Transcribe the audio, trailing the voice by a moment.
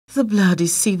The bloody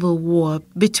civil war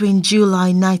between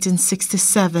July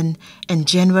 1967 and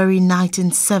January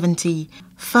 1970,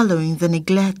 following the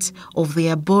neglect of the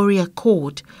Abori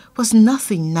Accord, was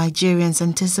nothing Nigerians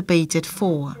anticipated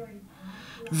for.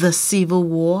 The civil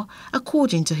war,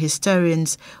 according to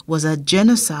historians, was a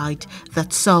genocide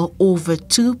that saw over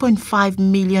 2.5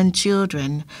 million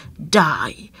children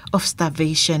die of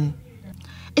starvation.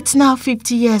 It's now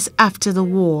 50 years after the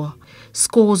war.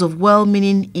 Scores of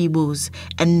well-meaning Igbos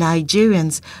and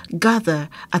Nigerians gather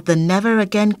at the Never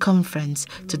Again conference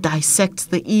to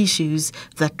dissect the issues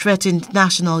that threatened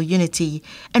national unity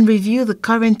and review the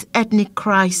current ethnic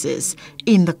crisis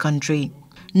in the country.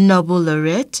 Nobel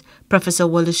laureate Professor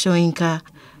Wole Soyinka,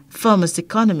 foremost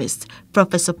economist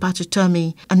Professor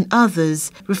Patutomi, and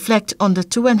others reflect on the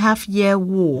 2.5-year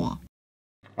war.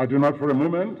 I do not for a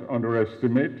moment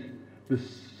underestimate the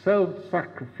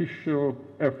self-sacrificial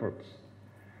efforts,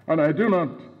 and I do not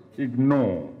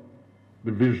ignore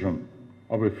the vision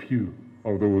of a few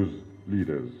of those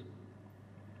leaders.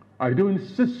 I do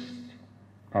insist,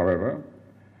 however,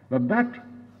 that that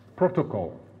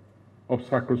protocol of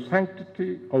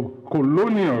sacrosanctity of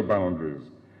colonial boundaries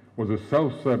was a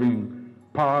self-serving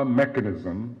power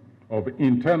mechanism of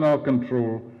internal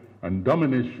control and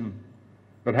domination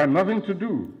that had nothing to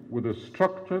do with a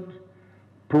structured,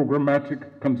 programmatic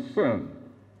concern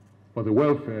for the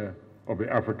welfare of the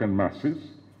African masses,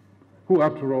 who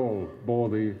after all bore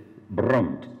the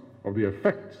brunt of the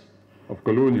effects of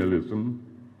colonialism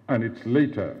and its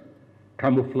later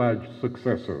camouflaged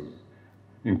successors,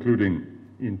 including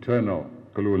internal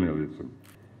colonialism.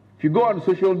 If you go on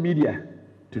social media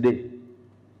today,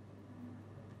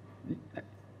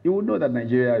 you will know that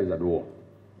Nigeria is at war.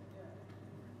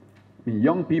 I mean,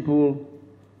 young people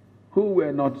who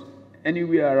were not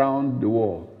anywhere around the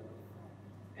war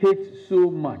hate so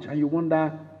much, and you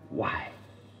wonder why.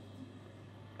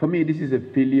 For me, this is a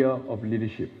failure of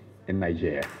leadership in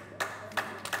Nigeria.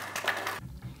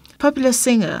 Popular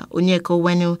singer Onyeka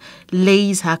Onwenu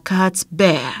lays her cards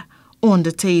bare on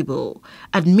the table,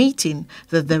 admitting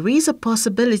that there is a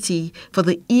possibility for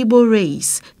the Igbo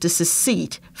race to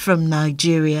secede from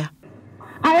Nigeria.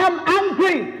 I am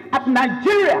angry at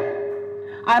Nigeria.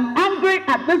 I am angry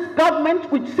at this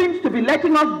government which seems to be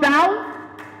letting us down.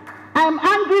 I am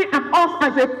angry at us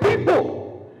as a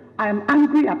people. I am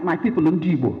angry at my people in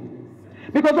Igbo.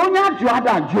 Because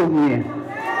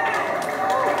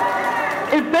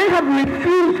if they have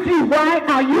refused you, why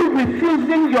are you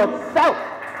refusing yourself?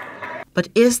 But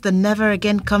is the Never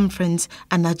Again conference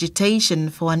an agitation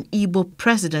for an Igbo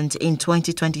president in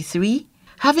 2023?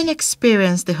 Having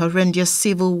experienced the horrendous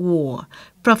civil war,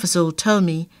 Professor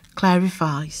Utomi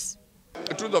clarifies.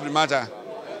 The truth of the matter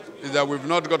is that we've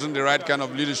not gotten the right kind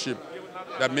of leadership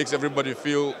that makes everybody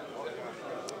feel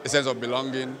a sense of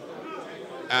belonging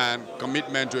and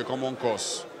commitment to a common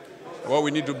cause. What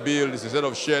we need to build is a set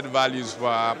of shared values for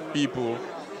our people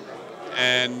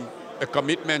and a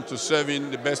commitment to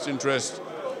serving the best interest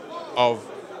of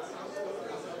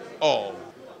all.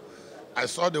 I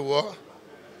saw the war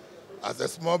as a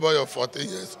small boy of 14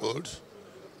 years old.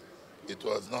 It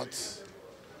was not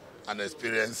an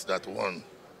experience that one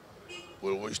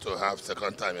will wish to have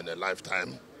second time in a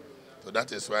lifetime. So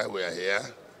that is why we are here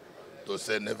to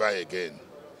say never again.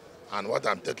 And what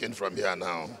I'm taking from here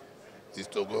now is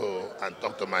to go and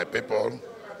talk to my people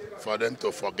for them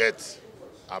to forget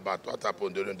about what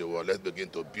happened during the war. Let's begin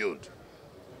to build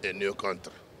a new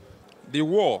country. The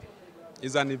war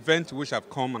is an event which have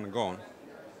come and gone,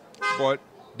 but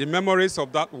the memories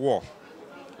of that war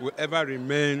will ever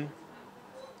remain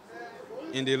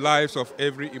in the lives of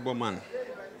every Igbo man.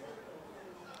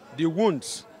 The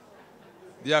wounds,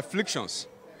 the afflictions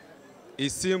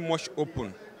is still much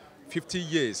open 50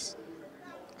 years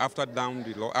after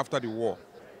the war,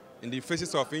 in the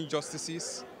faces of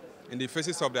injustices, in the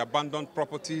faces of the abandoned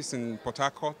properties in Port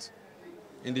Harcourt,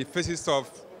 in the faces of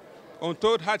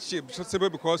untold hardship, just simply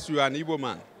because you are an Igbo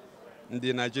man in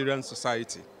the Nigerian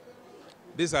society.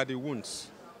 These are the wounds.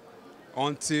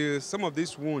 Until some of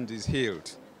these wounds is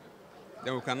healed,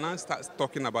 then we can now start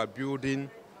talking about building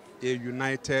a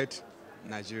united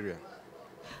Nigeria.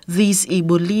 These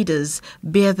Igbo leaders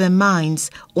bear their minds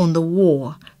on the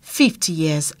war 50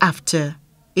 years after.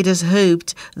 It is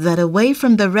hoped that away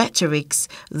from the rhetorics,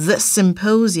 this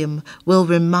symposium will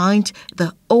remind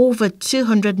the over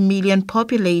 200 million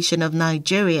population of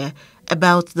Nigeria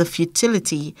about the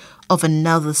futility of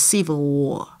another civil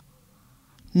war.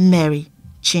 Mary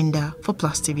Chinda for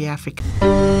Plus TV Africa.